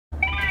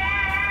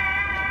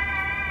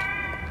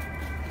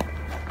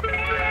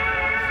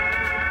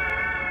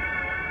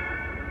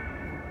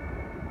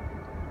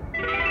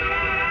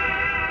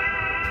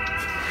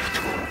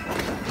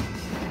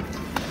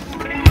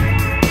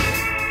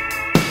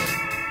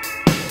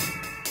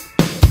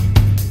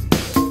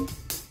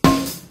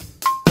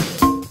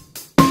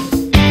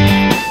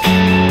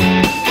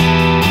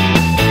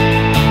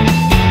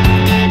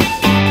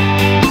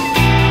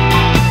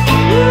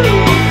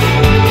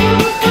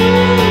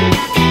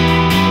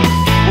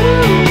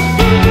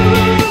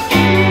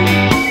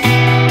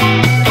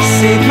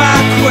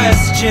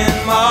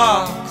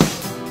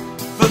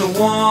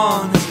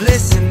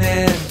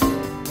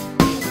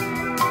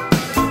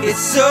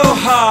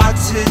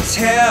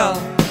tell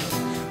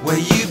where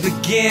you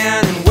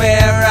began and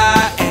where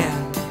I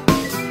am.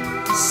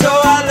 So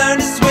I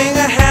learned to swing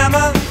a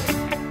hammer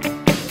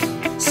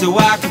so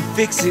I can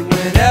fix it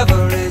whenever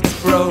it's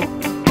broke.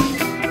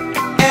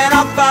 And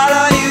I'll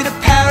follow you to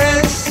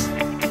Paris,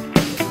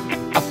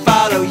 I'll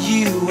follow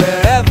you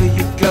wherever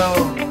you go.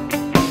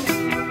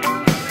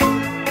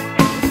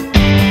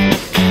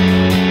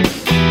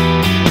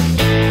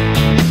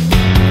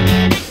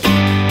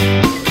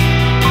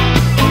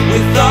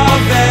 With all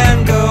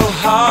Van Gogh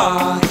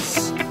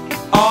hearts,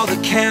 all the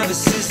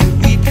canvases that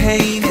we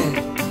painted,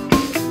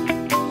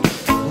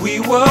 we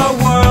were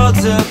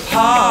worlds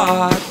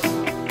apart.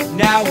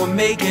 Now we're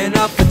making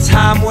up for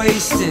time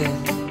wasted.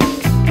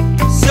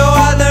 So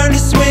I learned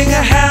to swing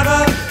a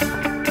hammer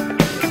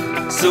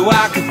so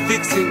I can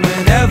fix it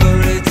whenever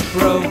it's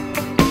broke.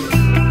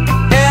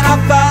 And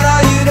I'll follow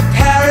you to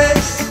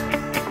Paris,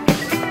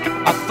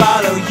 I'll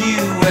follow you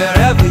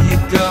wherever you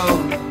go.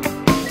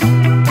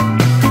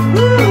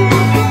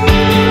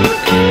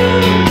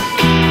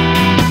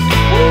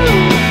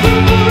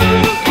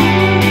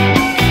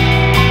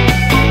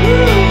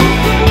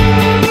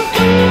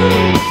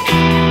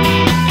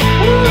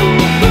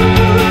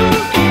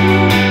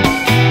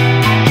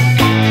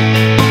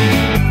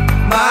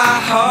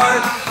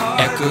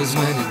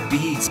 When it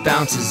beats,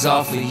 bounces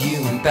off of you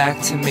and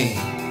back to me.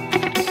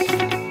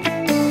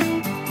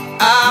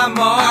 I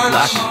march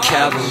like a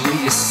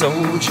cavalry of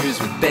soldiers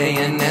with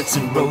bayonets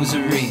and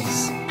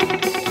rosaries.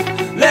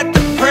 Let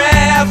the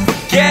prayer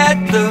forget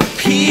the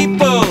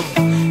people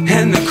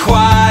and the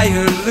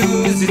choir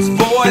lose its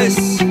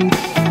voice.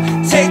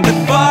 Take the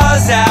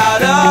buzz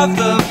out of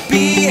the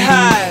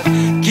beehive,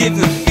 give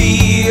the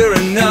fear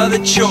another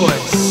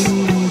choice.